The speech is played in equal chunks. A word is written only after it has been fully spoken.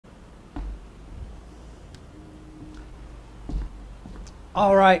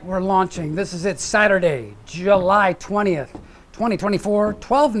All right, we're launching. This is it, Saturday, July 20th, 2024,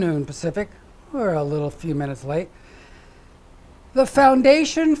 12 noon Pacific. We're a little few minutes late. The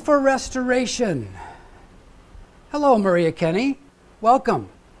Foundation for Restoration. Hello, Maria Kenny. Welcome.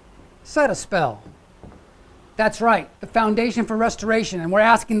 Set a spell. That's right, the Foundation for Restoration. And we're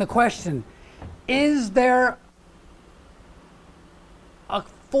asking the question, is there a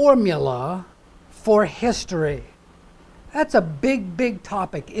formula for history? That's a big, big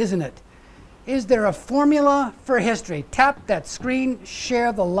topic, isn't it? Is there a formula for history? Tap that screen,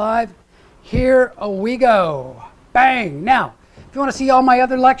 share the live. Here we go. Bang! Now, if you want to see all my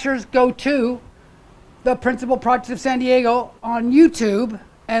other lectures, go to the Principal Project of San Diego on YouTube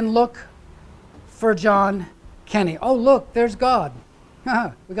and look for John Kenny. Oh, look, there's God.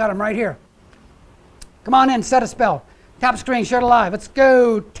 We got him right here. Come on in, set a spell. Tap screen, share the live. Let's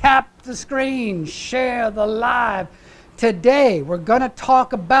go. Tap the screen, share the live. Today, we're going to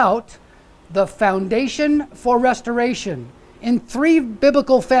talk about the Foundation for Restoration in three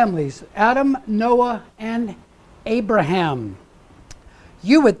biblical families, Adam, Noah, and Abraham.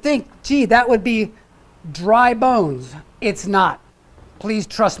 You would think, gee, that would be dry bones. It's not. Please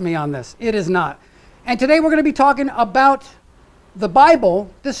trust me on this. It is not. And today we're going to be talking about the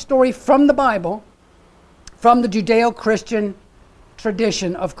Bible, this story from the Bible, from the Judeo-Christian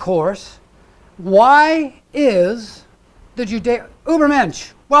tradition, of course. Why is the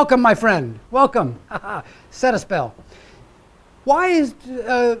Ubermensch, welcome, my friend. Welcome. Set a spell. Why is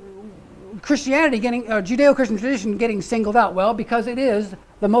Christianity getting, Judeo-Christian tradition getting singled out? Well, because it is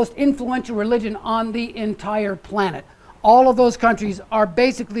the most influential religion on the entire planet. All of those countries are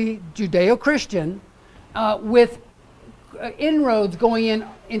basically Judeo-Christian, with inroads going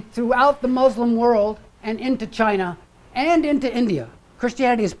in throughout the Muslim world and into China and into India.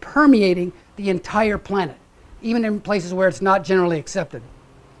 Christianity is permeating the entire planet, even in places where it's not generally accepted.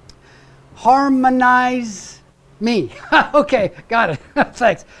 Harmonize me. Okay, got it.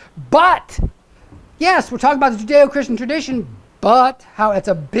 Thanks. But, yes, we're talking about the Judeo-Christian tradition, but, it's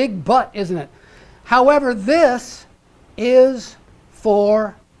a big but, isn't it? However, this is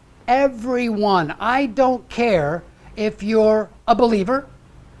for everyone. I don't care if you're a believer,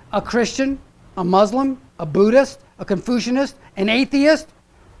 a Christian, a Muslim, a Buddhist, a Confucianist, an atheist.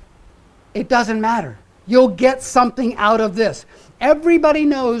 It doesn't matter. You'll get something out of this. Everybody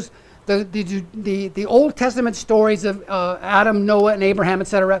knows the Old Testament stories of Adam, Noah, and Abraham,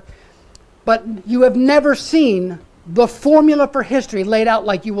 etc. But you have never seen the formula for history laid out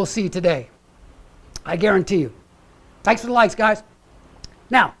like you will see today. I guarantee you. Thanks for the likes, guys.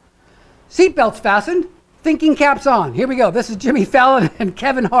 Now, seatbelts fastened, thinking caps on. Here we go. This is Jimmy Fallon and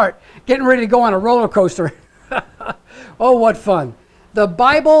Kevin Hart getting ready to go on a roller coaster. Oh, what fun. The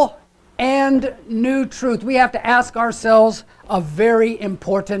Bible and new truth. We have to ask ourselves a very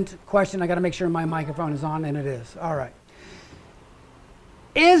important question. I got to make sure my microphone is on, and it is. All right.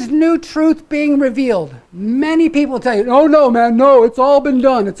 Is new truth being revealed? Many people tell you, oh no, man, no, it's all been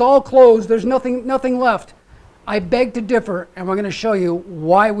done. It's all closed. There's nothing left. I beg to differ, and we're going to show you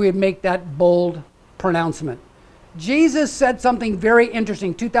why we would make that bold pronouncement. Jesus said something very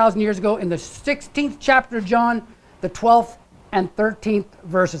interesting 2,000 years ago in the 16th chapter of John, the 12th and 13th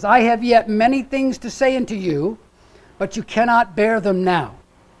verses. I have yet many things to say unto you, but you cannot bear them now.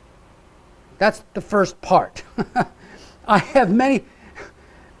 That's the first part. I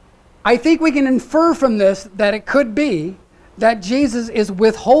think we can infer from this that it could be that Jesus is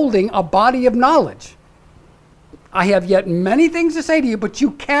withholding a body of knowledge. I have yet many things to say to you, but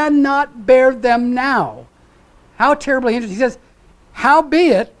you cannot bear them now. How terribly interesting. He says,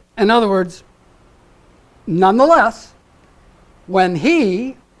 howbeit, in other words, nonetheless, when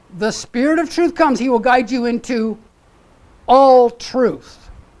he, the Spirit of truth, comes, he will guide you into all truth.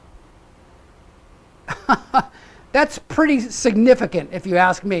 That's pretty significant, if you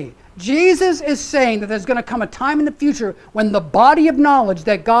ask me. Jesus is saying that there's going to come a time in the future when the body of knowledge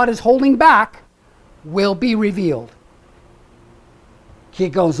that God is holding back will be revealed. He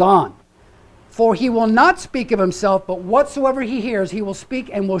goes on. For he will not speak of himself, but whatsoever he hears, he will speak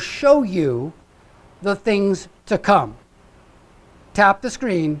and will show you the things to come. Tap the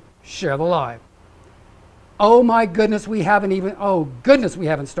screen, share the live. Oh my goodness, we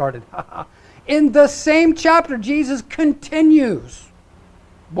haven't started. In the same chapter, Jesus continues,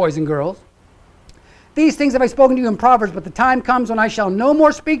 boys and girls. These things have I spoken to you in Proverbs, but the time comes when I shall no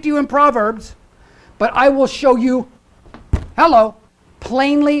more speak to you in Proverbs, but I will show you,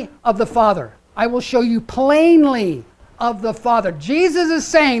 plainly of the Father. I will show you plainly of the Father. Jesus is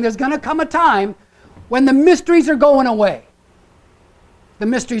saying there's going to come a time when the mysteries are going away. The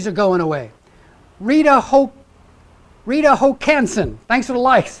mysteries are going away. Rita Rita Hokanson, thanks for the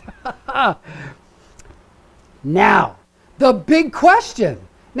likes. Now, the big question.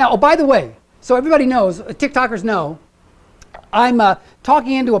 Now, oh, by the way, so everybody knows, TikTokers know, I'm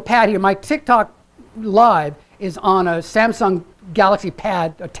talking into a pad here. My TikTok live is on a Samsung Galaxy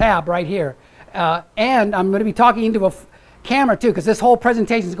pad, a tab right here. And I'm going to be talking into a camera too, because this whole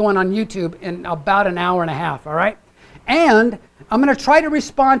presentation is going on YouTube in about an hour and a half, all right? And I'm going to try to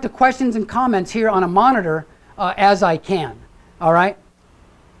respond to questions and comments here on a monitor as I can, all right?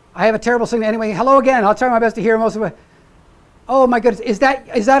 I have a terrible signal anyway. Hello again. I'll try my best to hear most of it. Oh my goodness, is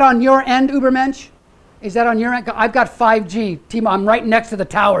that on your end, Ubermensch? Is that on your end? I've got 5G. I'm right next to the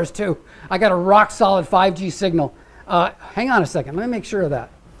towers too. I got a rock solid 5G signal. Hang on a second. Let me make sure of that.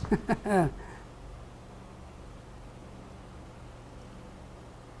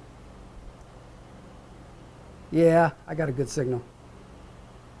 Yeah, I got a good signal.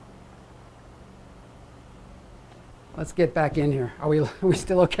 Let's get back in here. Are we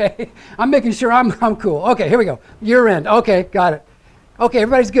still okay? I'm making sure I'm cool. Okay, here we go. Your end. Okay, got it. Okay,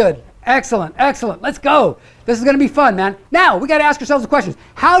 everybody's good. Excellent, excellent. Let's go. This is going to be fun, man. Now, we got to ask ourselves the questions.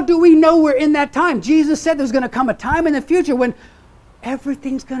 How do we know we're in that time? Jesus said there's going to come a time in the future when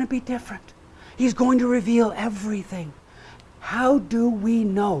everything's going to be different. He's going to reveal everything. How do we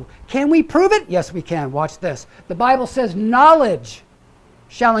know? Can we prove it? Yes, we can. Watch this. The Bible says knowledge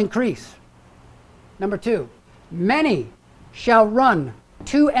shall increase. Number 2, many shall run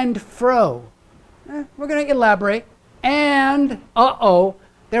to and fro. We're going to elaborate. And,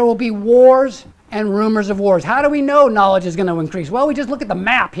 there will be wars and rumors of wars. How do we know knowledge is going to increase? Well, we just look at the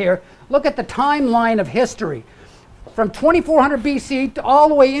map here. Look at the timeline of history. From 2400 BC to all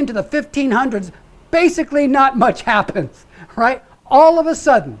the way into the 1500s, basically not much happens, right? All of a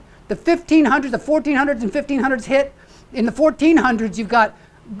sudden, the 1500s, the 1400s and 1500s hit. In the 1400s, you've got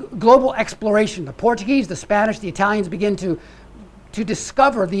global exploration. The Portuguese, the Spanish, the Italians begin to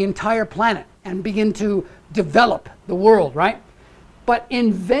discover the entire planet and begin to develop the world, right? But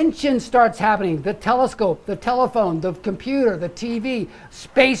invention starts happening. The telescope, the telephone, the computer, the TV,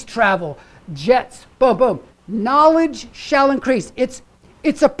 space travel, jets, boom, boom. Knowledge shall increase. It's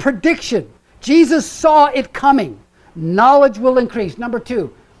a prediction. Jesus saw it coming. Knowledge will increase. Number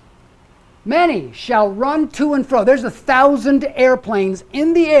 2, many shall run to and fro. There's 1,000 airplanes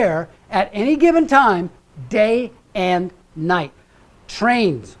in the air at any given time, day and night.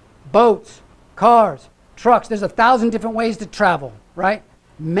 Trains, boats, cars, trucks. There's 1,000 different ways to travel, right?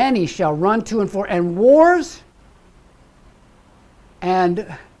 Many shall run to and fro. And wars and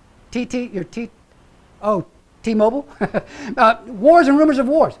T-Mobile? Wars and rumors of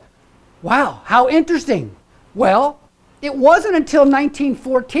wars. Wow, how interesting. Well, it wasn't until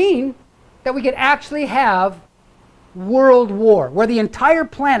 1914 that we could actually have world war, where the entire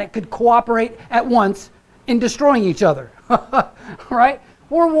planet could cooperate at once in destroying each other, right?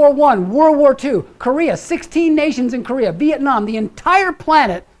 World War I, World War II, Korea, 16 nations in Korea, Vietnam, the entire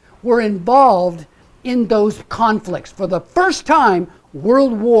planet were involved in those conflicts. For the first time,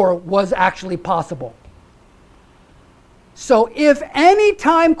 world war was actually possible. So if any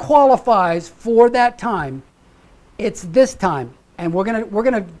time qualifies for that time, it's this time. And we're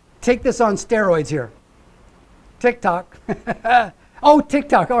gonna take this on steroids here. TikTok. Oh,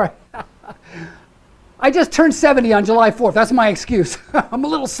 TikTok, all right. I just turned 70 on July 4th. That's my excuse. I'm a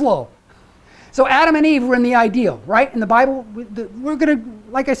little slow. So Adam and Eve were in the ideal, right? In the Bible, we're going to,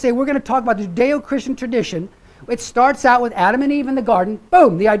 like I say, we're going to talk about the Judeo-Christian tradition. It starts out with Adam and Eve in the garden.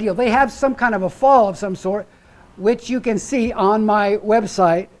 Boom, the ideal. They have some kind of a fall of some sort, which you can see on my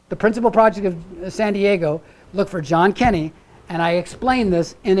website, The Principal Project of San Diego. Look for John Kenny, and I explain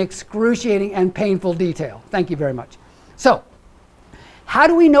this in excruciating and painful detail. Thank you very much. So, how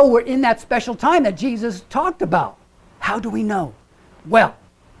do we know we're in that special time that Jesus talked about? How do we know? Well,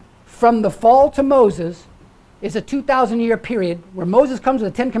 from the fall to Moses is a 2,000-year period where Moses comes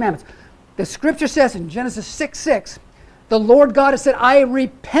with the 10 Commandments. The scripture says in Genesis 6:6, the Lord God has said, I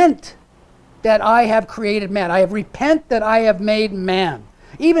repent that I have created man. I have repent that I have made man.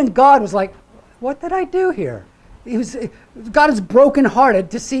 Even God was like, what did I do here? God is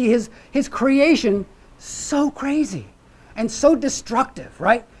brokenhearted to see his creation so crazy and so destructive,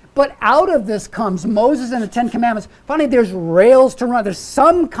 right? But out of this comes Moses and the 10 Commandments. Finally, there's rails to run. There's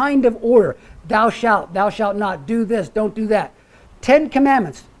some kind of order. Thou shalt not, do this, don't do that. 10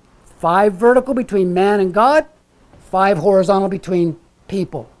 Commandments, 5 vertical between man and God, 5 horizontal between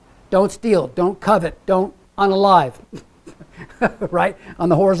people. Don't steal, don't covet, don't unalive, right? On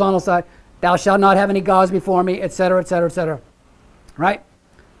the horizontal side, thou shalt not have any gods before me, etc., etc., etc., right?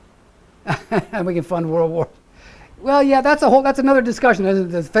 And we can fund world war. Well, yeah, that's another discussion.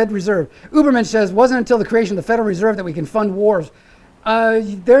 The Fed Reserve. Uberman says, wasn't until the creation of the Federal Reserve that we can fund wars.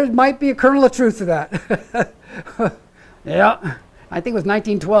 There might be a kernel of truth to that. Yeah, I think it was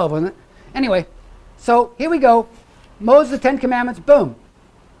 1912, wasn't it? Anyway, so here we go. Moses, the Ten Commandments, boom.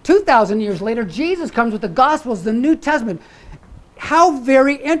 2,000 years later, Jesus comes with the Gospels, the New Testament. How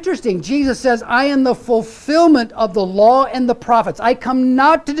very interesting. Jesus says, I am the fulfillment of the law and the prophets. I come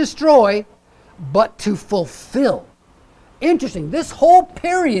not to destroy, but to fulfill. Interesting. This whole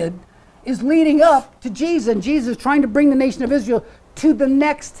period is leading up to Jesus, and Jesus is trying to bring the nation of Israel to the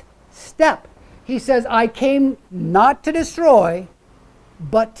next step. He says, I came not to destroy,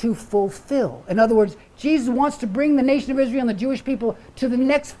 but to fulfill. In other words, Jesus wants to bring the nation of Israel and the Jewish people to the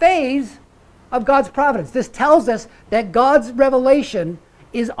next phase of God's providence. This tells us that God's revelation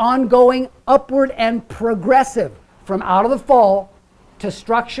is ongoing, upward, and progressive. From out of the fall to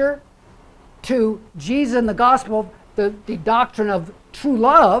structure to Jesus and the gospel, the doctrine of true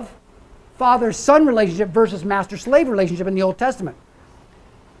love, father-son relationship versus master-slave relationship in the Old Testament.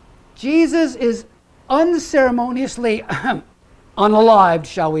 Jesus is unceremoniously unalived,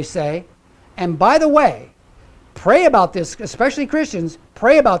 shall we say. And by the way, pray about this, especially Christians,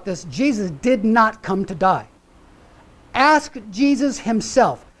 pray about this. Jesus did not come to die. Ask Jesus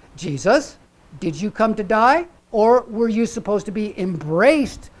himself, Jesus, did you come to die? Or were you supposed to be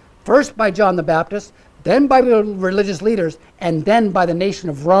embraced first by John the Baptist, then by the religious leaders, and then by the nation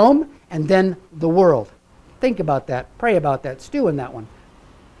of Rome, and then the world? Think about that. Pray about that. Stew in that one.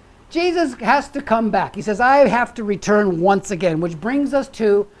 Jesus has to come back. He says, I have to return once again, which brings us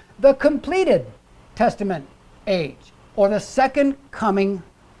to the completed Testament age, or the second coming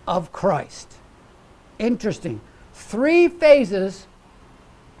of Christ. Interesting. 3 phases.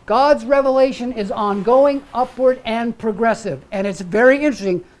 God's revelation is ongoing, upward, and progressive. And it's very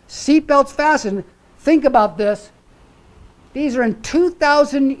interesting. Seatbelts fastened. Think about this. These are in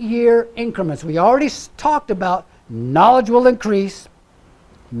 2,000-year increments. We already talked about knowledge will increase,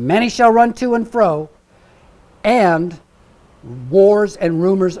 many shall run to and fro, and wars and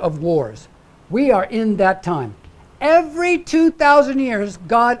rumors of wars. We are in that time. Every 2,000 years,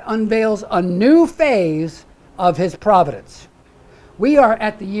 God unveils a new phase of his providence. We are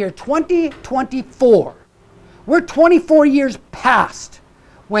at the year 2024. We're 24 years past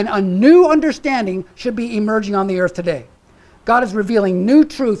when a new understanding should be emerging on the earth today. God is revealing new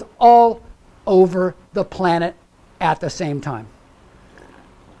truth all over the planet at the same time.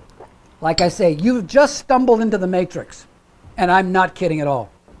 Like I say, you've just stumbled into the matrix, and I'm not kidding at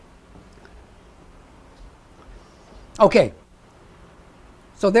all. Okay,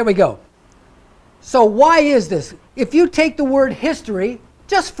 so there we go. So why is this? If you take the word history,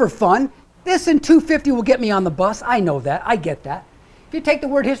 just for fun, this in 250 will get me on the bus. I know that. I get that. If you take the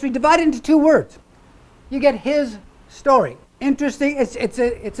word history, divide it into 2 words, you get his story. Interesting. It's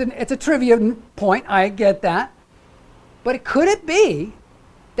a trivia point. I get that. But could it be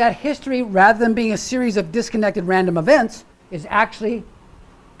that history, rather than being a series of disconnected random events, is actually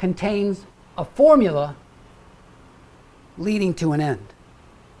contains a formula leading to an end?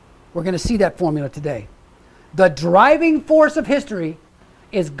 We're going to see that formula today. The driving force of history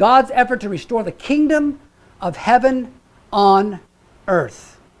is God's effort to restore the kingdom of heaven on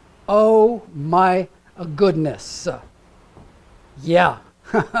earth. Oh my goodness. Yeah.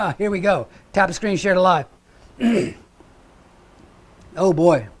 Here we go. Tap the screen, share it live. Oh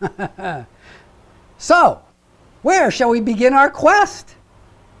boy. So, where shall we begin our quest?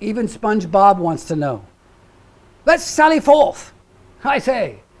 Even SpongeBob wants to know. Let's sally forth, I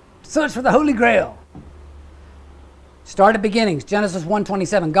say, search for the Holy Grail. Start at beginnings. Genesis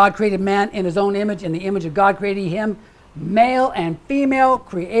 1:27. God created man in his own image. In the image of God created he him. Male and female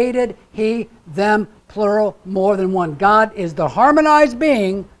created he them, plural, more than one. God is the harmonized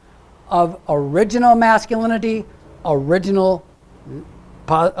being of original masculinity, original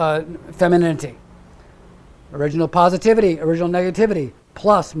femininity, original positivity, original negativity,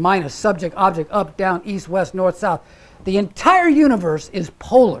 plus, minus, subject, object, up, down, east, west, north, south. The entire universe is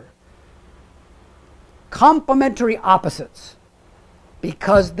polar. Complementary opposites,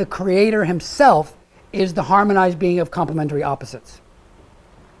 because the Creator himself is the harmonized being of complementary opposites.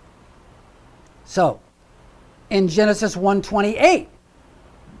 So, in Genesis 1:28,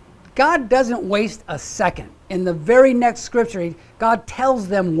 God doesn't waste a second. In the very next scripture, God tells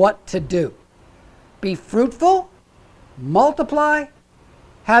them what to do. Be fruitful, multiply,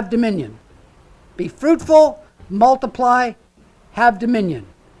 have dominion. Be fruitful, multiply, have dominion.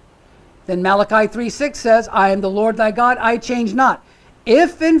 Then Malachi 3:6 says, I am the Lord thy God, I change not.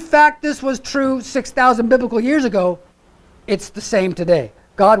 If in fact this was true 6,000 biblical years ago, it's the same today.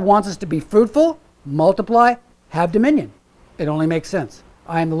 God wants us to be fruitful, multiply, have dominion. It only makes sense.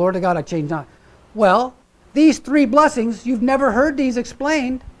 I am the Lord of God, I change not. Well, these 3 blessings, you've never heard these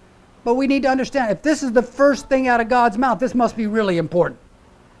explained, but we need to understand, if this is the first thing out of God's mouth, this must be really important.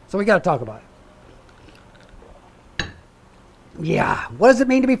 So we got to talk about it. Yeah, what does it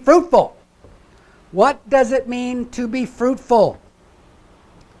mean to be fruitful? What does it mean to be fruitful?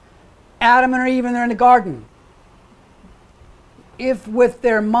 Adam and Eve, when they're in the garden, if with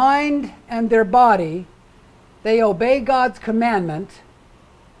their mind and their body they obey God's commandment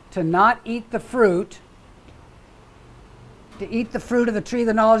to not eat the fruit, to eat the fruit of the tree of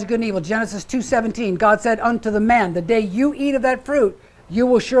the knowledge of good and evil, Genesis 2:17, God said unto the man, the day you eat of that fruit, you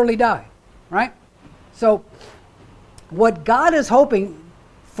will surely die, right? So what God is hoping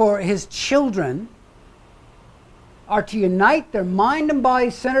for his children are to unite their mind and body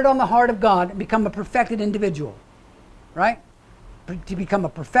centered on the heart of God and become a perfected individual, right? To become a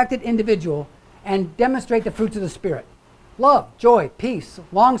perfected individual and demonstrate the fruits of the Spirit. Love, joy, peace,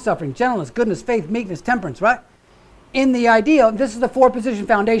 long-suffering, gentleness, goodness, faith, meekness, temperance, right? In the ideal, this is the 4-position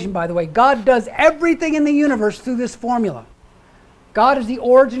foundation, by the way, God does everything in the universe through this formula. God is the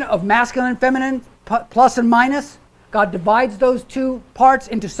origin of masculine and feminine, plus and minus. God divides those 2 parts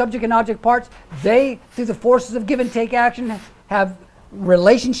into subject and object parts. They, through the forces of give and take action, have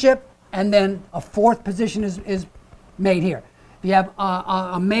relationship, and then a 4th position is made here. If you have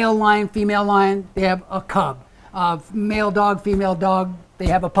a male lion, female lion, they have a cub. Male dog, female dog, they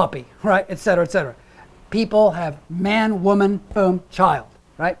have a puppy, right, etc., etc. People have man, woman, boom, child,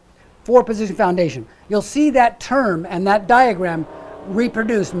 right? 4-position foundation. You'll see that term and that diagram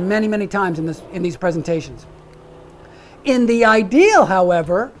reproduced many, many times in these presentations. In the ideal,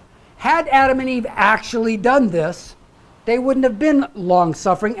 however, had Adam and Eve actually done this, they wouldn't have been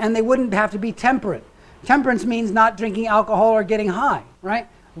long-suffering and they wouldn't have to be temperate. Temperance means not drinking alcohol or getting high, right?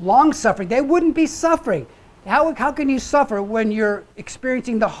 Long-suffering, they wouldn't be suffering. How can you suffer when you're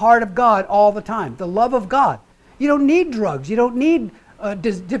experiencing the heart of God all the time, the love of God? You don't need drugs, you don't need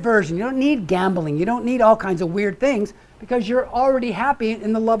diversion, you don't need gambling, you don't need all kinds of weird things because you're already happy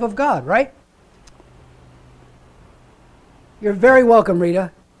in the love of God, right? You're very welcome,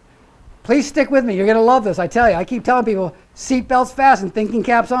 Rita. Please stick with me. You're going to love this, I tell you. I keep telling people, seatbelts fastened, thinking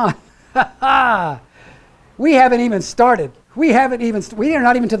caps on. We haven't even started. We are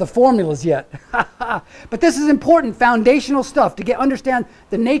not even to the formulas yet. But this is important, foundational stuff to understand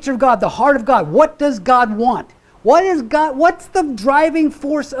the nature of God, the heart of God. What does God want? What's the driving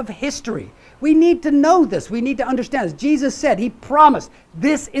force of history? We need to know this. We need to understand this. Jesus said, he promised,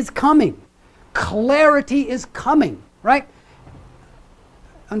 this is coming. Clarity is coming, right?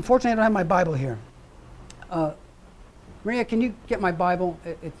 Unfortunately, I don't have my Bible here. Maria, can you get my Bible?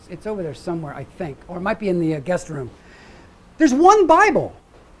 It's over there somewhere, I think. Or it might be in the guest room. There's one Bible,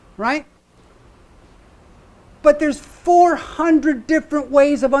 right? But there's 400 different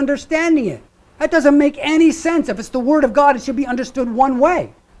ways of understanding it. That doesn't make any sense. If it's the Word of God, it should be understood one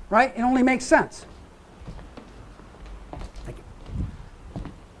way, right? It only makes sense. Thank you.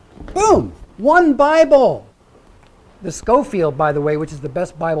 Boom! One Bible. The Scofield, by the way, which is the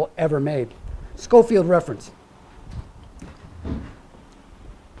best Bible ever made. Scofield reference.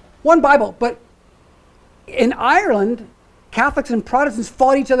 One Bible, but in Ireland, Catholics and Protestants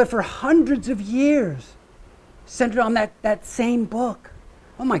fought each other for hundreds of years, centered on that same book.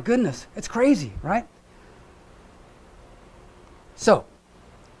 Oh my goodness, it's crazy, right? So,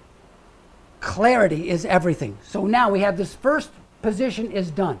 clarity is everything. So now we have this first position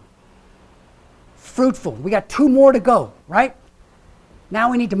is done. Fruitful. We got 2 more to go, right? Now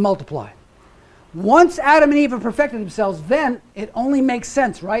we need to multiply. Once Adam and Eve have perfected themselves, then it only makes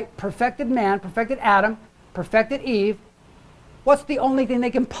sense, right? Perfected man, perfected Adam, perfected Eve. What's the only thing they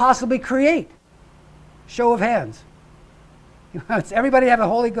can possibly create? Show of hands. It's everybody have a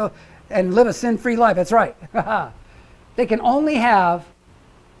Holy Ghost and live a sin-free life. That's right. They can only have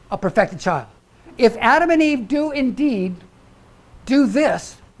a perfected child. If Adam and Eve do indeed do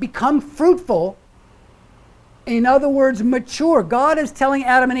this, become fruitful, in other words, mature. God is telling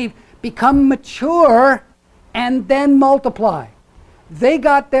Adam and Eve, become mature and then multiply. They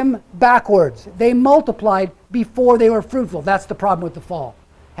got them backwards. They multiplied before they were fruitful. That's the problem with the fall.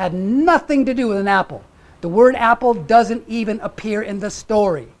 Had nothing to do with an apple. The word apple doesn't even appear in the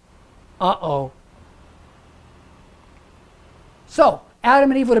story. Uh-oh. So, Adam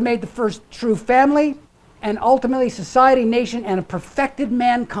and Eve would have made the first true family, and ultimately society, nation, and a perfected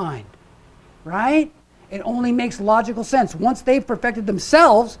mankind. Right? It only makes logical sense. Once they've perfected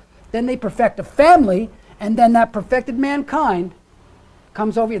themselves, then they perfect a family, and then that perfected mankind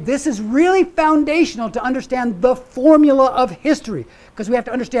comes over here. This is really foundational to understand the formula of history, because we have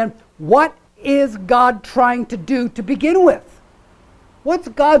to understand what is God trying to do to begin with? What's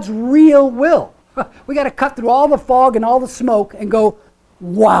God's real will? We got to cut through all the fog and all the smoke and go,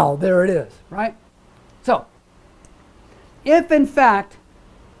 wow, there it is, right? So, if in fact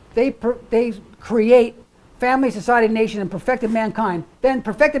they create family, society, nation, and perfected mankind, then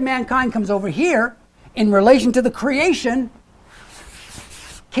perfected mankind comes over here in relation to the creation,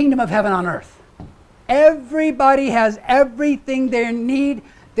 kingdom of heaven on earth. Everybody has everything they need.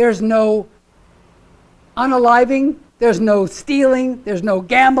 There's no unaliving, there's no stealing, there's no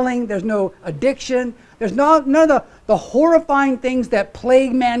gambling, there's no addiction, there's none of the horrifying things that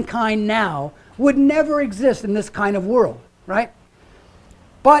plague mankind now would never exist in this kind of world, right?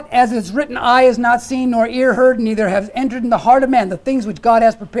 But as it's written, eye has not seen nor ear heard, neither has entered in the heart of man the things which God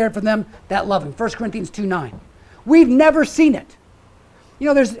has prepared for them that love him. 1 Corinthians 2:9. We've never seen it.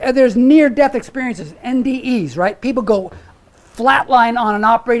 You know, there's near-death experiences, NDEs, right? People go flatline on an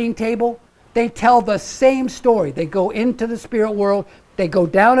operating table. They tell the same story. They go into the spirit world. They go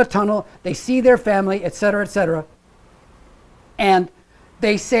down a tunnel. They see their family, etc., etc. And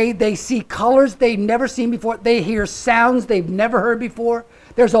they say they see colors they've never seen before. They hear sounds they've never heard before.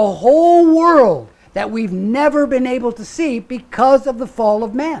 There's a whole world that we've never been able to see because of the fall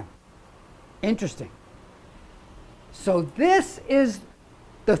of man. Interesting. So this is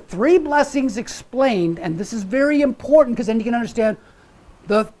the three blessings explained, and this is very important because then you can understand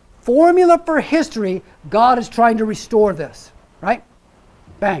the formula for history. God is trying to restore this, right?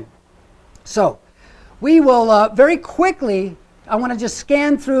 Bang. So we will very quickly, I want to just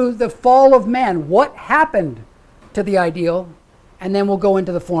scan through the fall of man. What happened to the ideal? And then we'll go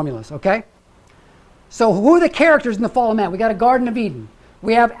into the formulas, okay? So who are the characters in the fall of man? We got a Garden of Eden.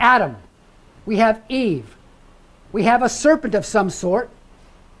 We have Adam. We have Eve. We have a serpent of some sort.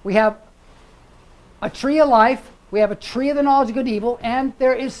 We have a tree of life. We have a tree of the knowledge of good and evil. And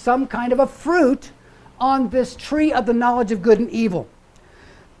there is some kind of a fruit on this tree of the knowledge of good and evil.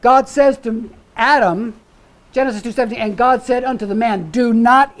 God says to Adam, Genesis 2:17, and God said unto the man, do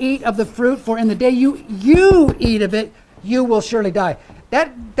not eat of the fruit, for in the day you eat of it, you will surely die.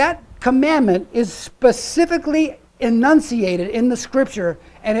 That commandment is specifically enunciated in the scripture,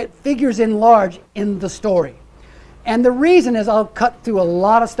 and it figures in large in the story. And the reason is, I'll cut through a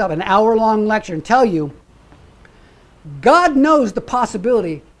lot of stuff, an hour-long lecture, and tell you, God knows the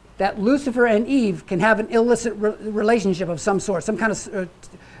possibility that Lucifer and Eve can have an illicit relationship of some sort, some kind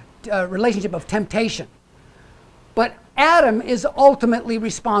of relationship of temptation. But Adam is ultimately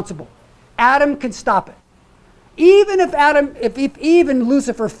responsible. Adam can stop it. Even if Eve and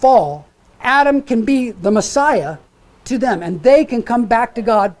Lucifer fall, Adam can be the Messiah to them, and they can come back to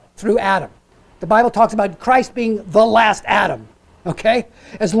God through Adam. The Bible talks about Christ being the last Adam, okay?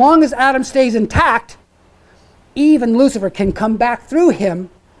 As long as Adam stays intact, Eve and Lucifer can come back through him.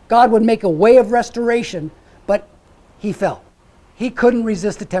 God would make a way of restoration, but he fell. He couldn't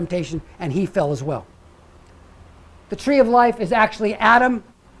resist the temptation, and he fell as well. The tree of life is actually Adam.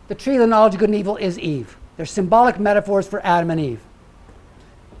 The tree of the knowledge of good and evil is Eve. They're symbolic metaphors for Adam and Eve.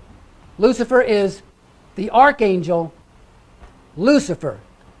 Lucifer is the archangel. Lucifer.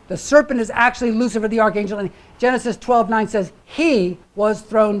 The serpent is actually Lucifer, the archangel. And Genesis 12:9 says, he was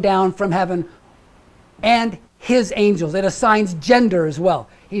thrown down from heaven and his angels. It assigns gender as well.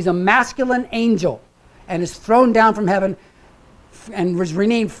 He's a masculine angel and is thrown down from heaven and was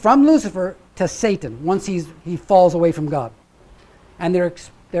renamed from Lucifer to Satan once he falls away from God. And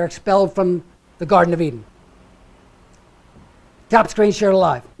they're expelled from the Garden of Eden. Top screen shared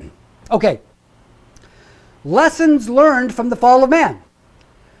alive. Okay. Lessons learned from the fall of man.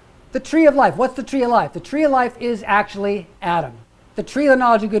 The tree of life. What's the tree of life? The tree of life is actually Adam. The tree of the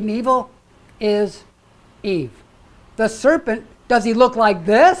knowledge of good and evil is Eve. The serpent, does he look like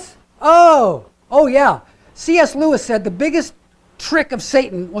this? Oh yeah. C.S. Lewis said the biggest trick of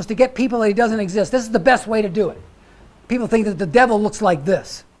Satan was to get people that he doesn't exist. This is the best way to do it. People think that the devil looks like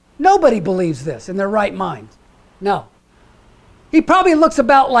this. Nobody believes this in their right mind. No. He probably looks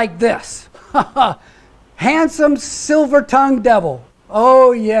about like this. Handsome, silver-tongued devil.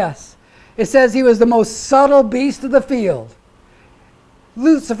 Oh, yes. It says he was the most subtle beast of the field.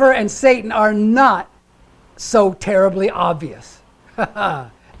 Lucifer and Satan are not so terribly obvious.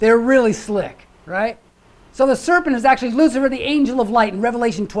 They're really slick, right? So the serpent is actually Lucifer, the angel of light, in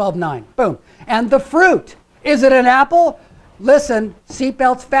Revelation 12:9. Boom. And the fruit. Is it an apple? Listen,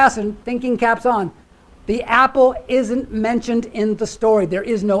 seatbelts fastened, thinking caps on. The apple isn't mentioned in the story. There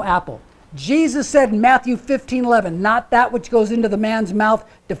is no apple. Jesus said in Matthew 15:11, not that which goes into the man's mouth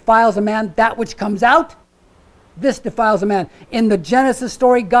defiles a man, that which comes out, this defiles a man. In the Genesis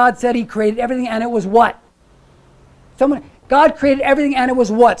story, God said he created everything, and it was what? God created everything, and it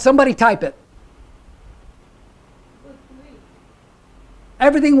was what? Somebody type it.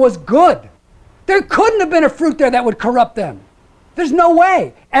 Everything was good. There couldn't have been a fruit there that would corrupt them. There's no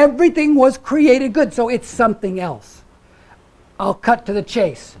way. Everything was created good, so it's something else. I'll cut to the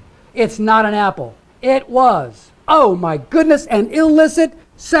chase. It's not an apple. It was, oh my goodness, an illicit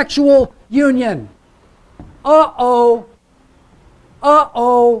sexual union. Uh-oh.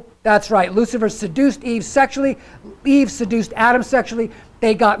 Uh-oh. That's right. Lucifer seduced Eve sexually. Eve seduced Adam sexually.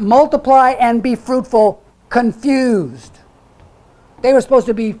 They got multiply and be fruitful confused. They were supposed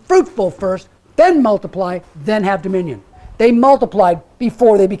to be fruitful first, then multiply, then have dominion. They multiplied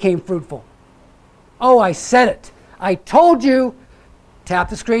before they became fruitful. Oh, I said it. I told you. Tap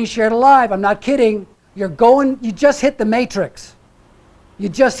the screen, share it live. I'm not kidding. You just hit the matrix. You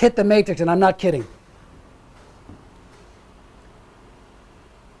just hit the matrix, and I'm not kidding.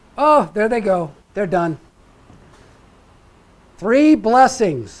 Oh, there they go. They're done. 3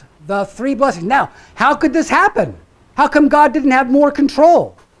 blessings. The 3 blessings. Now, how could this happen? How come God didn't have more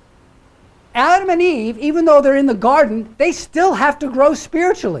control? Adam and Eve, even though they're in the garden, they still have to grow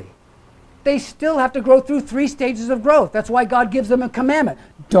spiritually. They still have to grow through 3 stages of growth. That's why God gives them a commandment.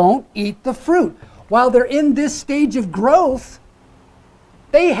 Don't eat the fruit. While they're in this stage of growth,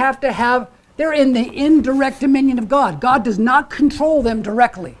 they're in the indirect dominion of God. God does not control them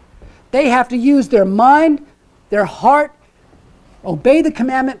directly. They have to use their mind, their heart, obey the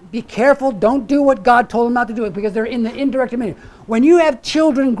commandment, be careful, don't do what God told them not to do it, because they're in the indirect dominion. When you have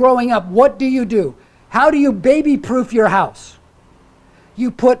children growing up, what do? How do you baby-proof your house?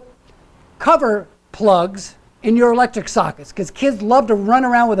 You put cover plugs in your electric sockets, because kids love to run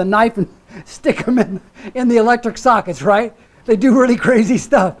around with a knife and stick them in the electric sockets, right? They do really crazy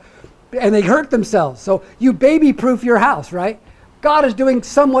stuff, and they hurt themselves. So you baby-proof your house, right? God is doing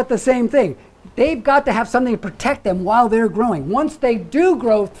somewhat the same thing. They've got to have something to protect them while they're growing. Once they do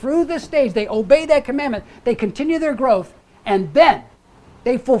grow through this stage, they obey that commandment, they continue their growth, and then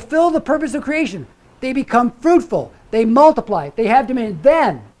they fulfill the purpose of creation. They become fruitful, they multiply, they have dominion.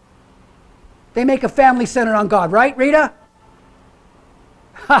 Then they make a family centered on God, right, Rita?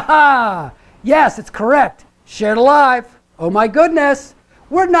 Ha ha! Yes, it's correct. Shared alive. Oh my goodness.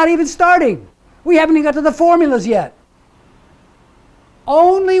 We're not even starting. We haven't even got to the formulas yet.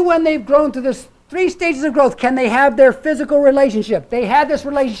 Only when they've grown through this 3 stages of growth can they have their physical relationship. They had this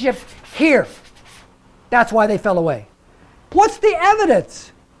relationship here. That's why they fell away. What's the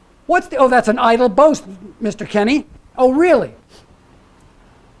evidence? Oh, that's an idle boast, Mr. Kenny. Oh, really?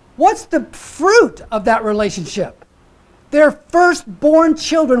 What's the fruit of that relationship? Their firstborn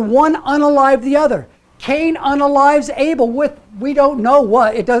children, one unalived the other. Cain unalives Abel with, we don't know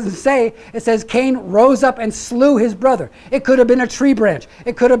what. It doesn't say. It says Cain rose up and slew his brother. It could have been a tree branch.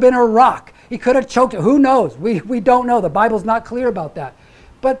 It could have been a rock. He could have choked it. Who knows? We don't know. The Bible's not clear about that.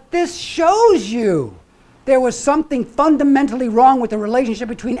 But this shows you there was something fundamentally wrong with the relationship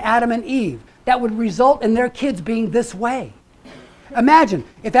between Adam and Eve that would result in their kids being this way. Imagine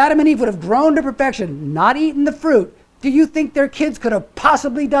if Adam and Eve would have grown to perfection, not eaten the fruit, do you think their kids could have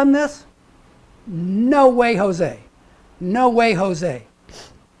possibly done this? No way, Jose. No way, Jose.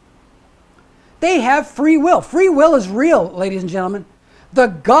 They have free will. Free will is real, ladies and gentlemen. The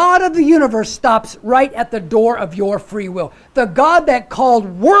God of the universe stops right at the door of your free will. The God that called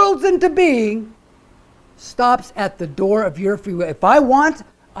worlds into being stops at the door of your free will. If I want,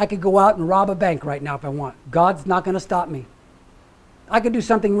 I could go out and rob a bank right now if I want. God's not going to stop me. I could do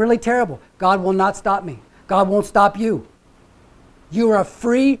something really terrible. God will not stop me. God won't stop you. You are a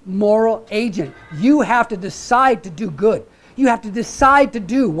free moral agent. You have to decide to do good. You have to decide to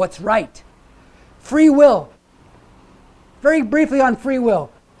do what's right. Free will. Very briefly on free will.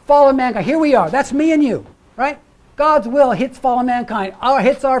 Fallen mankind. Here we are. That's me and you, right? God's will hits fallen mankind.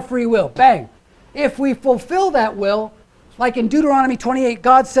 Hits our free will. Bang. If we fulfill that will, like in Deuteronomy 28,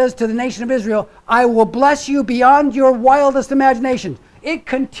 God says to the nation of Israel, I will bless you beyond your wildest imagination. It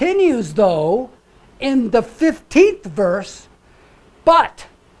continues, though, in the 15th verse, but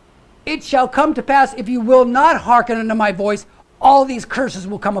it shall come to pass, if you will not hearken unto my voice, all these curses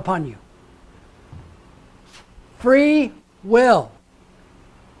will come upon you. Free will.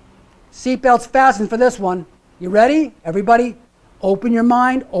 Seatbelts fastened for this one. You ready? Everybody, open your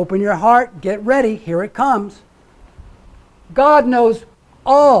mind, open your heart, get ready. Here it comes. God knows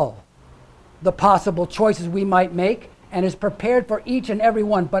all the possible choices we might make and is prepared for each and every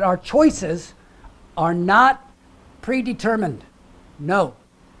one, but our choices are not predetermined. No.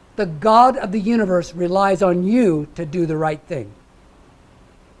 The God of the universe relies on you to do the right thing.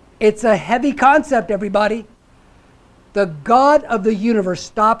 It's a heavy concept, everybody. The God of the universe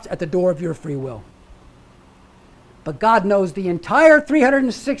stops at the door of your free will. But God knows the entire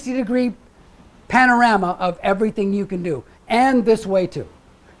 360-degree panorama of everything you can do. and this way too.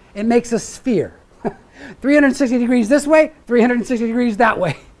 It makes a sphere. 360 degrees this way, 360 degrees that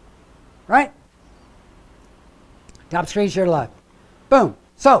way. Right? Top screen, share live. Boom.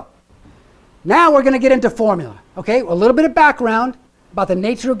 So, now we're going to get into formula. Okay, a little bit of background about the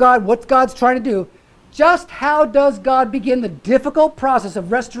nature of God, what God's trying to do. Just how does God begin the difficult process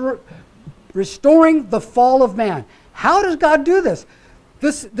of restoring the fall of man? How does God do this?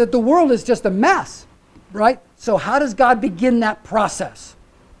 The world is just a mess, right? So how does God begin that process?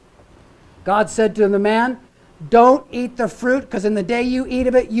 God said to the man, don't eat the fruit, because in the day you eat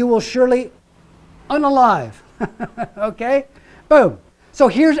of it, you will surely unalive. Okay? Boom. So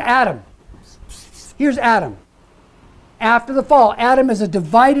here's Adam. Here's Adam. After the fall, Adam is a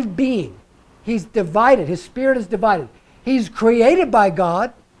divided being. He's divided. His spirit is divided. He's created by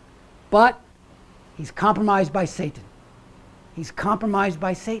God, but he's compromised by Satan. He's compromised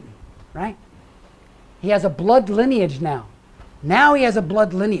by Satan, right? He has a blood lineage now. Now he has a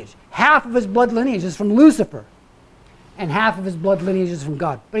blood lineage. Half of his blood lineage is from Lucifer, and half of his blood lineage is from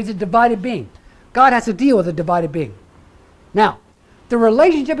God. But he's a divided being. God has to deal with a divided being. Now, the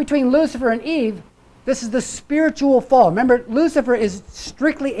relationship between Lucifer and Eve, this is the spiritual fall. Remember, Lucifer is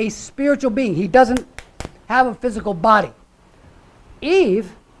strictly a spiritual being. He doesn't have a physical body.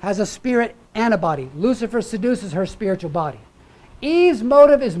 Eve has a spirit and a body. Lucifer seduces her spiritual body. Eve's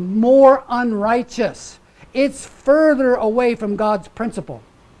motive is more unrighteous. It's further away from God's principle,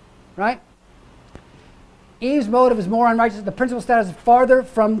 right? Eve's motive is more unrighteous. The principal status is farther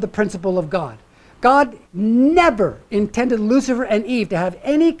from the principle of God. God never intended Lucifer and Eve to have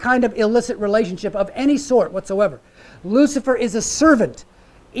any kind of illicit relationship of any sort whatsoever. Lucifer is a servant.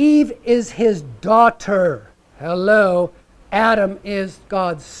 Eve is his daughter. Hello. Adam is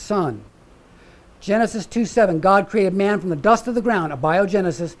God's son. Genesis 2:7, God created man from the dust of the ground,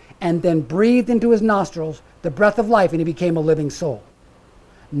 abiogenesis, and then breathed into his nostrils the breath of life, and he became a living soul.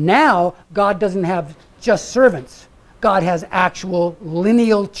 Now, God doesn't have just servants. God has actual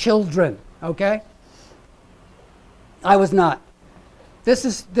lineal children, okay? I was not.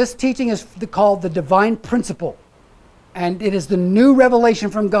 This teaching is called the divine principle, and it is the new revelation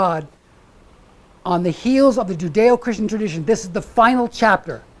from God on the heels of the Judeo-Christian tradition. This is the final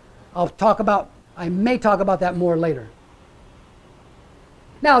chapter. I may talk about that more later.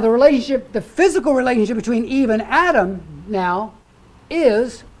 Now, the physical relationship between Eve and Adam now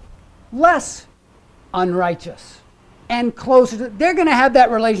is less unrighteous and closer to, they're going to have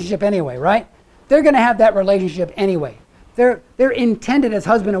that relationship anyway, right? They're going to have that relationship anyway. They're intended as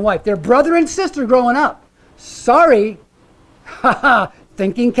husband and wife. They're brother and sister growing up. Sorry,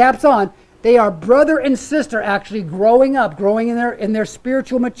 thinking caps on. They are brother and sister actually growing up, growing in their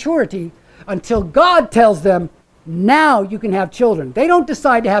spiritual maturity, until God tells them, now you can have children. They don't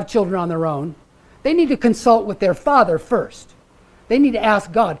decide to have children on their own. They need to consult with their father first. They need to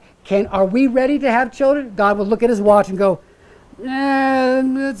ask God, are we ready to have children? God will look at his watch and go,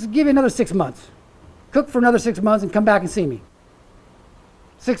 let's give you another 6 months. Cook for another 6 months and come back and see me.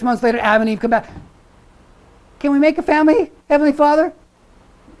 6 months later, Adam and Eve come back. Can we make a family, Heavenly Father?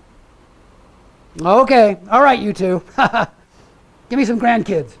 Okay, all right, you two. Give me some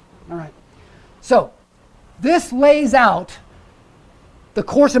grandkids. All right. So, this lays out the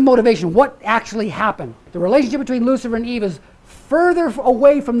course of motivation, what actually happened. The relationship between Lucifer and Eve is further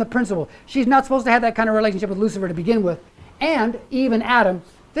away from the principle. She's not supposed to have that kind of relationship with Lucifer to begin with. And Eve and Adam,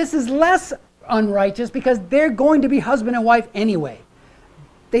 this is less unrighteous because they're going to be husband and wife anyway.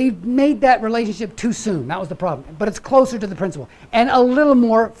 They made that relationship too soon. That was the problem. But it's closer to the principle and a little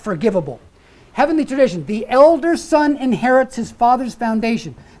more forgivable. Heavenly tradition, the elder son inherits his father's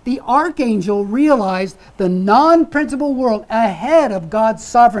foundation. The archangel realized the non-principle world ahead of God's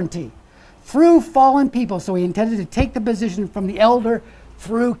sovereignty through fallen people, so he intended to take the position from the elder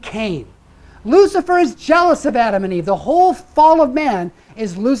through Cain. Lucifer is jealous of Adam and Eve. The whole fall of man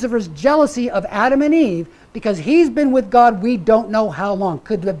is Lucifer's jealousy of Adam and Eve because he's been with God we don't know how long.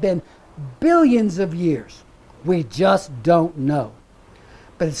 Could have been billions of years. We just don't know.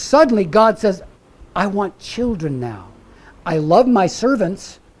 But suddenly God says, I want children now. I love my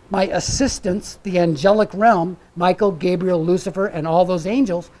servants, my assistants, the angelic realm, Michael, Gabriel, Lucifer, and all those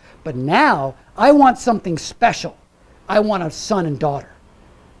angels. But now I want something special. I want a son and daughter.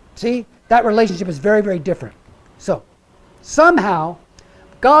 See, that relationship is very, very different. So somehow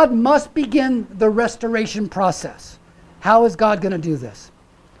God must begin the restoration process. How is God going to do this?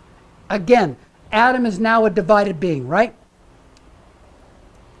 Again, Adam is now a divided being, right?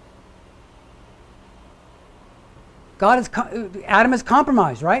 Adam is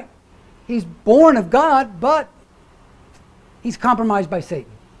compromised, right? He's born of God, but he's compromised by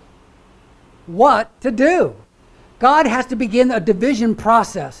Satan. What to do? God has to begin a division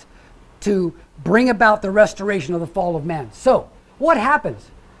process to bring about the restoration of the fall of man. So, what happens?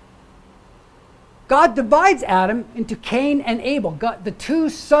 God divides Adam into Cain and Abel. God, the two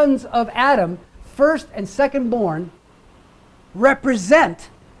sons of Adam, first and second born,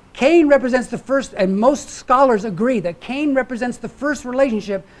 Cain represents the first, and most scholars agree that Cain represents the first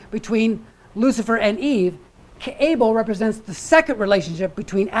relationship between Lucifer and Eve. Abel represents the second relationship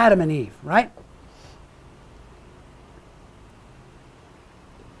between Adam and Eve, right?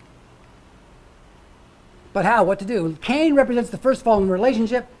 But how? What to do? Cain represents the first fallen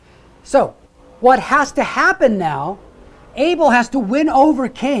relationship. So, what has to happen now, Abel has to win over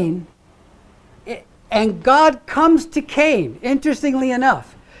Cain, and God comes to Cain, interestingly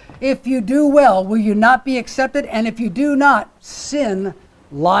enough. If you do well, will you not be accepted? And if you do not, sin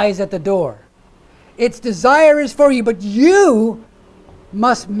lies at the door. Its desire is for you, but you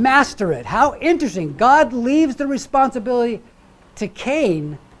must master it. How interesting. God leaves the responsibility to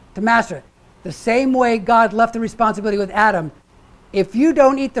Cain to master it. The same way God left the responsibility with Adam. If you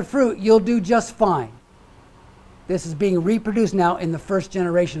don't eat the fruit, you'll do just fine. This is being reproduced now in the first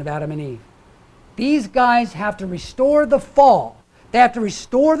generation of Adam and Eve. These guys have to restore the fall. They have to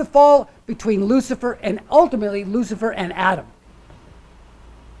restore the fall between Lucifer and ultimately Lucifer and Adam.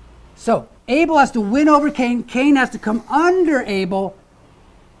 So Abel has to win over Cain. Cain has to come under Abel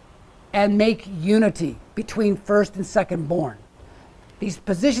and make unity between first and second born. These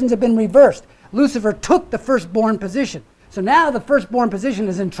positions have been reversed. Lucifer took the firstborn position. So now the firstborn position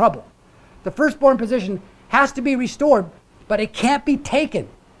is in trouble. The firstborn position has to be restored, but it can't be taken.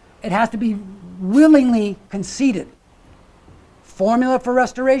 It has to be willingly conceded. Formula for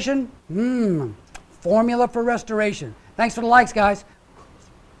restoration? Formula for restoration. Thanks for the likes, guys.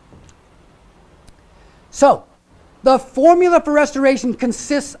 So, the formula for restoration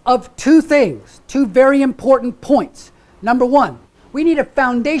consists of two things, two very important points. Number one, we need a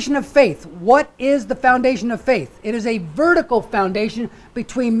foundation of faith. What is the foundation of faith? It is a vertical foundation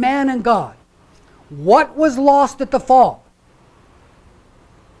between man and God. What was lost at the fall?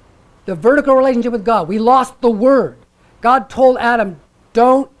 The vertical relationship with God. We lost the Word. God told Adam,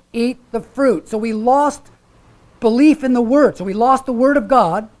 don't eat the fruit. So we lost belief in the Word. So we lost the Word of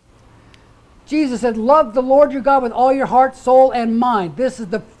God. Jesus said, love the Lord your God with all your heart, soul, and mind. This is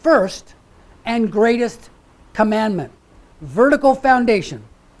the first and greatest commandment. Vertical foundation.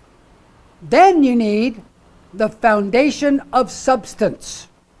 Then you need the foundation of substance.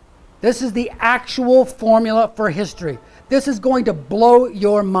 This is the actual formula for history. This is going to blow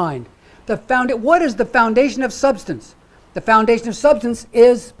your mind. What is the foundation of substance? The foundation of substance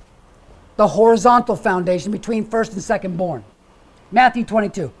is the horizontal foundation between first and second born. Matthew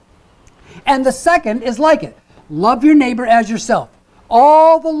 22. And the second is like it. Love your neighbor as yourself.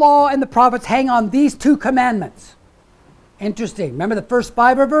 All the law and the prophets hang on these two commandments. Interesting. Remember, the first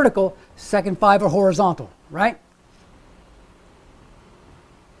 5 are vertical, second 5 are horizontal, right?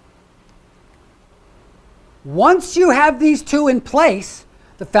 Once you have these two in place,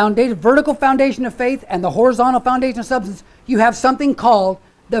 the vertical foundation of faith and the horizontal foundation of substance, you have something called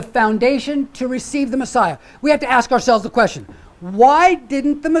the foundation to receive the Messiah. We have to ask ourselves the question, why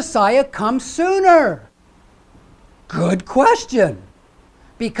didn't the Messiah come sooner? Good question.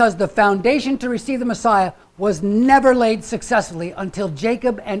 Because the foundation to receive the Messiah was never laid successfully until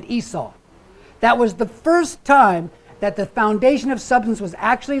Jacob and Esau. That was the first time that the foundation of substance was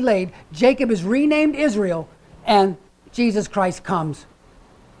actually laid. Jacob is renamed Israel, and Jesus Christ comes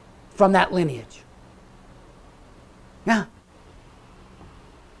from that lineage. Yeah.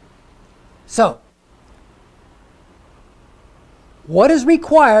 So, what is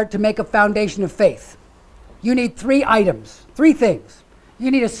required to make a foundation of faith? You need 3 items, 3 things. You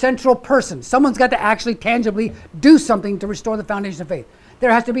need a central person. Someone's got to actually tangibly do something to restore the foundation of faith.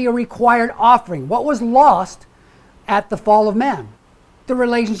 There has to be a required offering. What was lost at the fall of man? The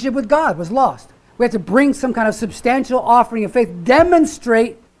relationship with God was lost. We have to bring some kind of substantial offering of faith,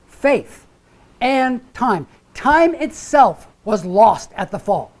 demonstrate faith and time. Time itself was lost at the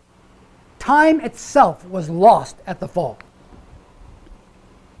fall. Time itself was lost at the fall.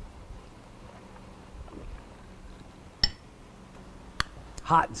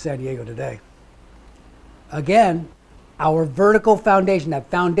 Hot in San Diego today. Again, our vertical foundation, that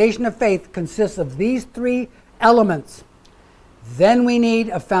foundation of faith, consists of these 3 elements. Then we need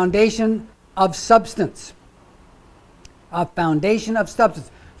a foundation of substance. A foundation of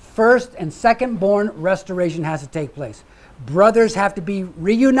substance. First and second born restoration has to take place. Brothers have to be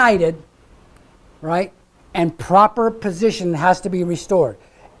reunited, right? And proper position has to be restored.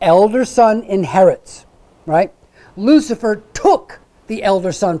 Elder son inherits, right? Lucifer took the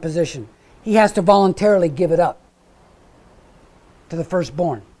elder son position. He has to voluntarily give it up. to the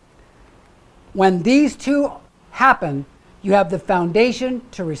firstborn. When these two happen, you have the foundation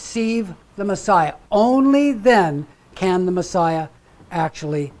to receive the Messiah. Only then can the Messiah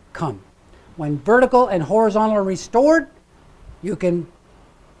actually come. When vertical and horizontal are restored, you can...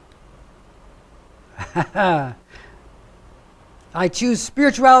 I choose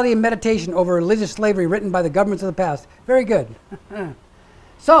spirituality and meditation over religious slavery written by the governments of the past. Very good.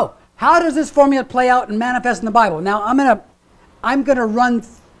 So, how does this formula play out and manifest in the Bible? Now, I'm gonna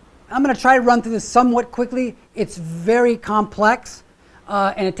try to run through this somewhat quickly. It's very complex,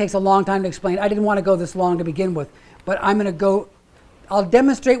 and it takes a long time to explain. I didn't want to go this long to begin with, but I'll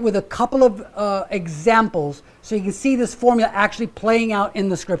demonstrate with a couple of examples so you can see this formula actually playing out in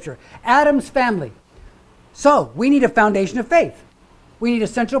the scripture. Adam's family. So, we need a foundation of faith. We need a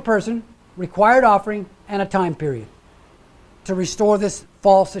central person, required offering, and a time period to restore this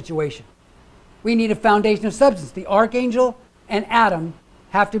fall situation. We need a foundation of substance. The archangel and Adam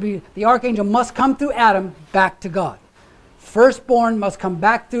the archangel must come through Adam back to God. Firstborn must come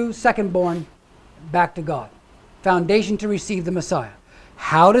back through secondborn back to God. Foundation to receive the Messiah.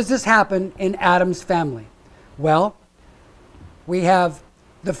 How does this happen in Adam's family? Well, we have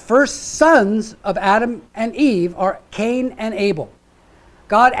the first sons of Adam and Eve are Cain and Abel.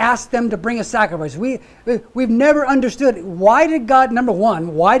 God asked them to bring a sacrifice. We've never understood, why did God, number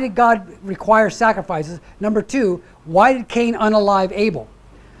one, why did God require sacrifices? Number two, why did Cain unalive Abel?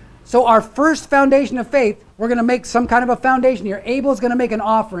 So our first foundation of faith, we're going to make some kind of a foundation here. Abel's going to make an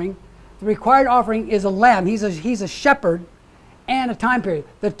offering. The required offering is a lamb. He's a shepherd, and a time period,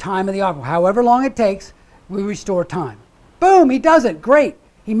 the time of the offering. However long it takes, we restore time. Boom, he does it. Great.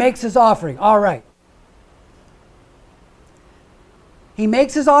 He makes his offering. All right. He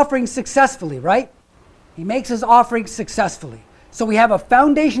makes his offering successfully, right? He makes his offering successfully. So we have a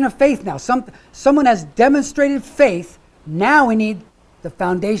foundation of faith now. Someone has demonstrated faith. Now we need the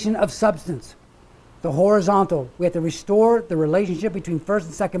foundation of substance, the horizontal. We have to restore the relationship between first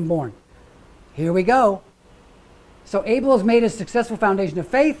and second born. Here we go. So Abel has made a successful foundation of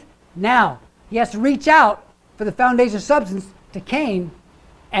faith. Now he has to reach out for the foundation of substance to Cain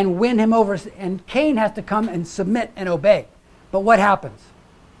and win him over. And Cain has to come and submit and obey. But what happens?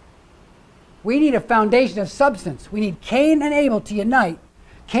 We need a foundation of substance. We need Cain and Abel to unite.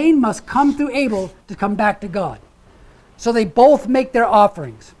 Cain must come through Abel to come back to God. So they both make their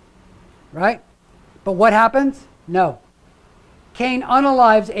offerings, right? But what happens? No. Cain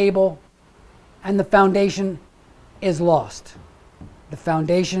unalives Abel, and the foundation is lost. The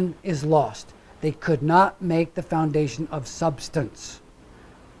foundation is lost. They could not make the foundation of substance.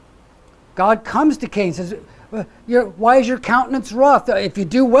 God comes to Cain and says, why is your countenance wroth? If you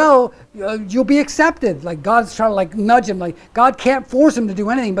do well, you'll be accepted. Like God's trying to nudge him. Like God can't force him to do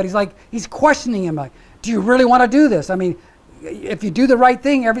anything, but he's questioning him. Like, do you really want to do this? I mean, if you do the right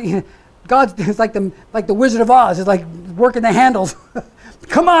thing, it's like the Wizard of Oz. It's like working the handles.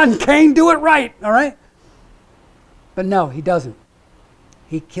 Come on, Cain, do it right. All right. But no, he doesn't.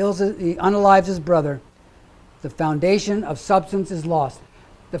 He unalives his brother. The foundation of substance is lost.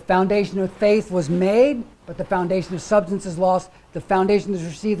 The foundation of faith was made, but the foundation of substance is lost. The foundation to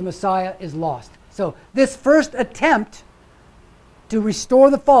receive the Messiah is lost. So this first attempt to restore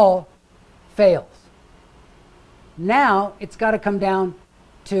the fall fails. Now it's got to come down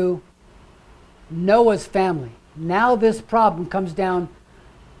to Noah's family. Now this problem comes down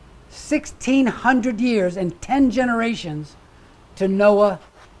 1,600 years and 10 generations to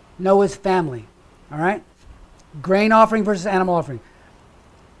Noah's family. All right? Grain offering versus animal offering.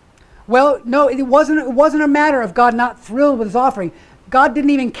 Well, no, it wasn't a matter of God not thrilled with his offering. God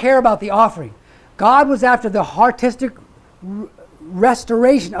didn't even care about the offering. God was after the artistic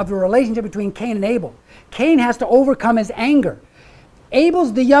restoration of the relationship between Cain and Abel. Cain has to overcome his anger.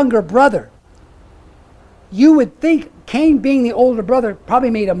 Abel's the younger brother. You would think Cain, being the older brother, probably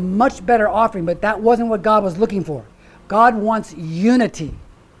made a much better offering, but that wasn't what God was looking for. God wants unity.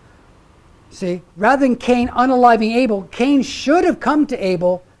 See, rather than Cain unaliving Abel, Cain should have come to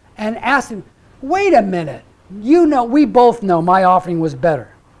Abel and asked him, wait a minute, we both know my offering was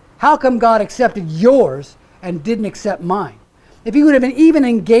better. How come God accepted yours and didn't accept mine? If he would have even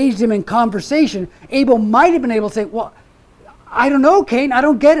engaged him in conversation, Abel might have been able to say, well, I don't know, Cain, I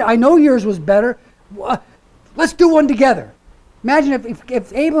don't get it. I know yours was better. Let's do one together. Imagine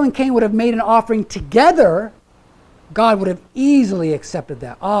if Abel and Cain would have made an offering together, God would have easily accepted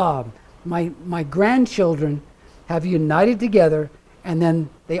that. My grandchildren have united together, and then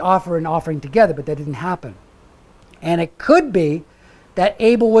they offer an offering together, but that didn't happen. And it could be that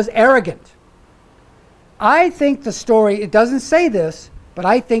Abel was arrogant. I think the story, it doesn't say this, but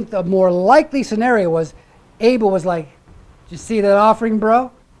I think the more likely scenario was Abel was like, you see that offering,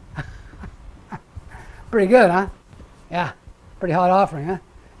 bro? Pretty good, huh? Yeah, pretty hot offering, huh?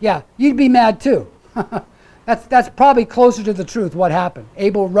 Yeah, you'd be mad too. That's probably closer to the truth, what happened.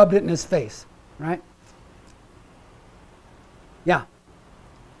 Abel rubbed it in his face, right? Yeah.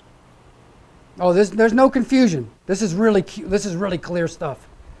 Oh, there's no confusion. This is really clear stuff.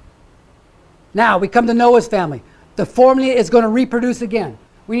 Now, we come to Noah's family. The formula is going to reproduce again.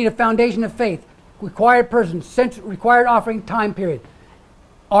 We need a foundation of faith. Required person, required offering, time period.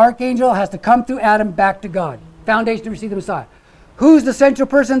 Archangel has to come through Adam back to God. Foundation to receive the Messiah. Who's the central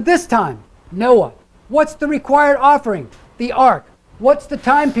person this time? Noah. What's the required offering? The ark. What's the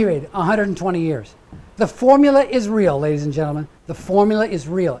time period? 120 years. The formula is real, ladies and gentlemen. The formula is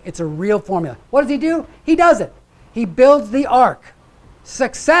real. It's a real formula. What does he do? He does it. He builds the ark.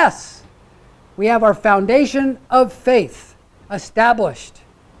 Success. We have our foundation of faith established.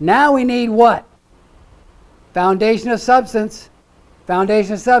 Now we need what? Foundation of substance.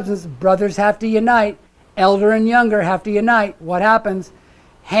 Foundation of substance. Brothers have to unite. Elder and younger have to unite. What happens?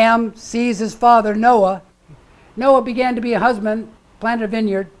 Ham sees his father, Noah. Noah began to be a husband, planted a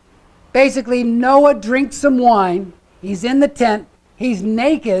vineyard. Basically, Noah drinks some wine. He's in the tent. He's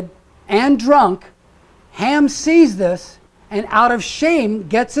naked and drunk. Ham sees this and out of shame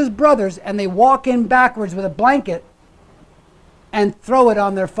gets his brothers and they walk in backwards with a blanket and throw it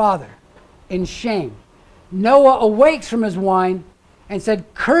on their father in shame. Noah awakes from his wine and said,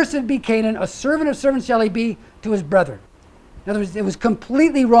 "Cursed be Canaan, a servant of servants shall he be to his brethren." In other words, it was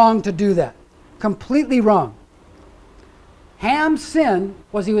completely wrong to do that. Completely wrong. Ham's sin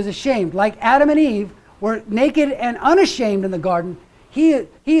was he was ashamed. Like Adam and Eve were naked and unashamed in the garden, he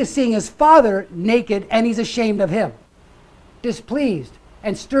is seeing his father naked and he's ashamed of him. Displeased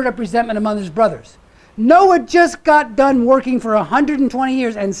and stirred up resentment among his brothers. Noah just got done working for 120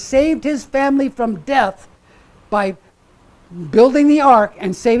 years and saved his family from death by building the ark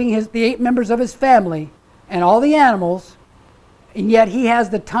and saving the 8 members of his family and all the animals, and yet he has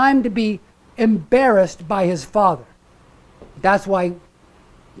the time to be embarrassed by his father. That's why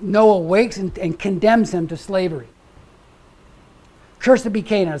Noah wakes and condemns him to slavery. Cursed be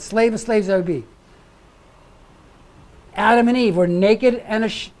Canaan, a slave of slaves I would be. Adam and Eve were naked and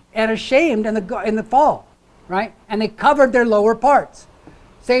ashamed in the fall, right? And they covered their lower parts.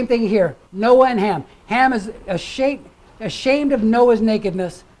 Same thing here. Noah and Ham. Ham is ashamed of Noah's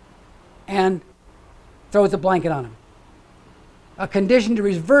nakedness and throws a blanket on him. A condition to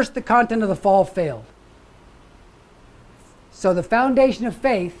reverse the content of the fall failed. So the foundation of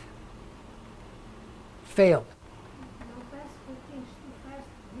faith failed.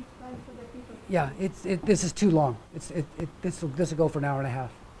 Yeah, this is too long. This will go for an hour and a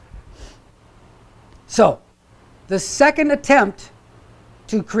half. So, the second attempt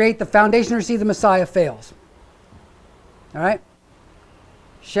to create the foundation to receive the Messiah fails. All right?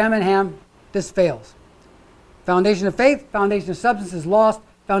 Shem and Ham, this fails. Foundation of faith, foundation of substance is lost,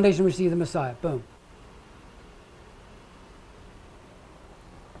 foundation to receive the Messiah. Boom.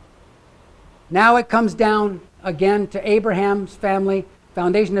 Now it comes down again to Abraham's family.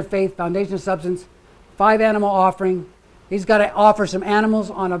 Foundation of faith, foundation of substance, 5 animal offering. He's got to offer some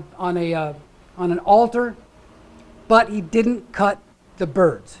animals on an altar, but he didn't cut the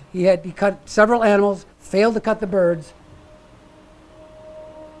birds. He cut several animals, failed to cut the birds.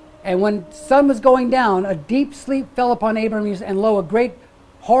 And when sun was going down, a deep sleep fell upon Abraham, and lo, a great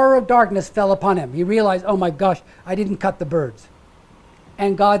horror of darkness fell upon him. He realized, oh my gosh, I didn't cut the birds.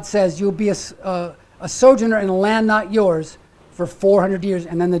 And God says, you'll be a sojourner in a land not yours for 400 years.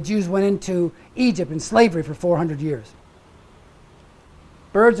 And then the Jews went into Egypt in slavery for 400 years.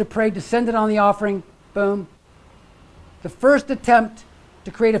 Birds of prey descended on the offering. Boom. The first attempt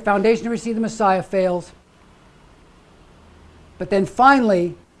to create a foundation to receive the Messiah fails. But then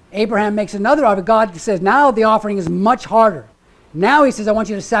finally, Abraham makes another offer. God says, now the offering is much harder. Now he says, I want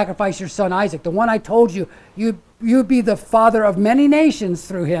you to sacrifice your son Isaac, the one I told you, you'd be the father of many nations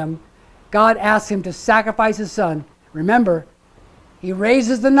through him. God asks him to sacrifice his son. Remember, he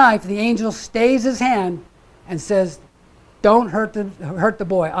raises the knife, the angel stays his hand and says, don't hurt the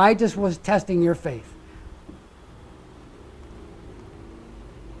boy. I just was testing your faith.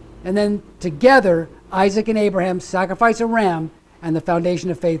 And then together, Isaac and Abraham sacrifice a ram, and the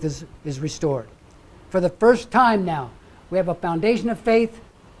foundation of faith is restored. For the first time now, we have a foundation of faith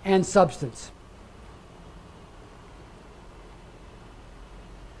and substance.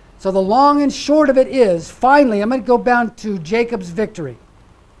 So the long and short of it is, finally, I'm going to go down to Jacob's victory.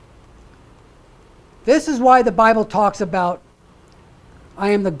 This is why the Bible talks about, I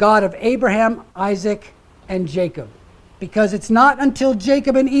am the God of Abraham, Isaac, and Jacob. Because it's not until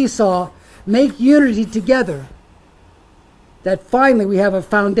Jacob and Esau make unity together that finally we have a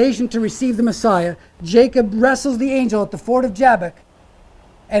foundation to receive the Messiah. Jacob wrestles the angel at the ford of Jabbok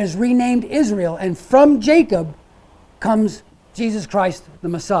and is renamed Israel. And from Jacob comes Jesus Christ, the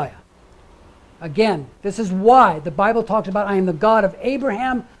Messiah. Again, this is why the Bible talks about, I am the God of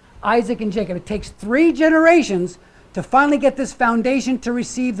Abraham, Isaac, and Jacob. It takes 3 generations to finally get this foundation to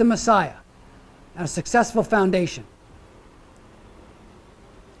receive the Messiah. And a successful foundation.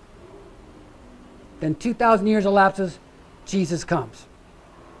 Then 2,000 years elapses, Jesus comes.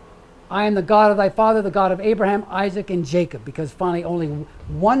 I am the God of thy father, the God of Abraham, Isaac, and Jacob, because finally only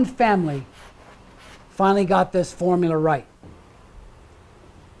one family finally got this formula right.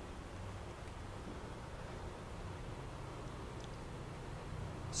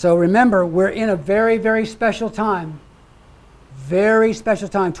 So remember, we're in a very, very special time. Very special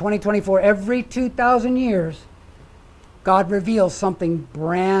time, 2024. Every 2,000 years, God reveals something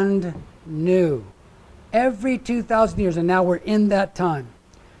brand new. Every 2,000 years, and now we're in that time.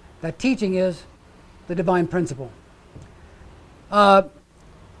 That teaching is the divine principle.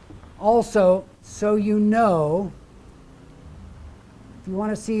 Also, so you know, if you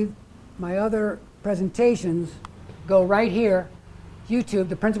want to see my other presentations, go right here, YouTube,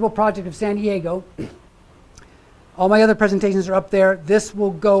 The Principal Project of San Diego. All my other presentations are up there. This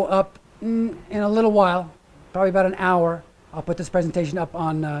will go up in a little while, probably about an hour. I'll put this presentation up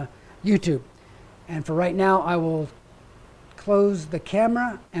on YouTube. And for right now, I will close the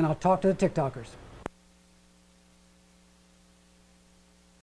camera and I'll talk to the TikTokers.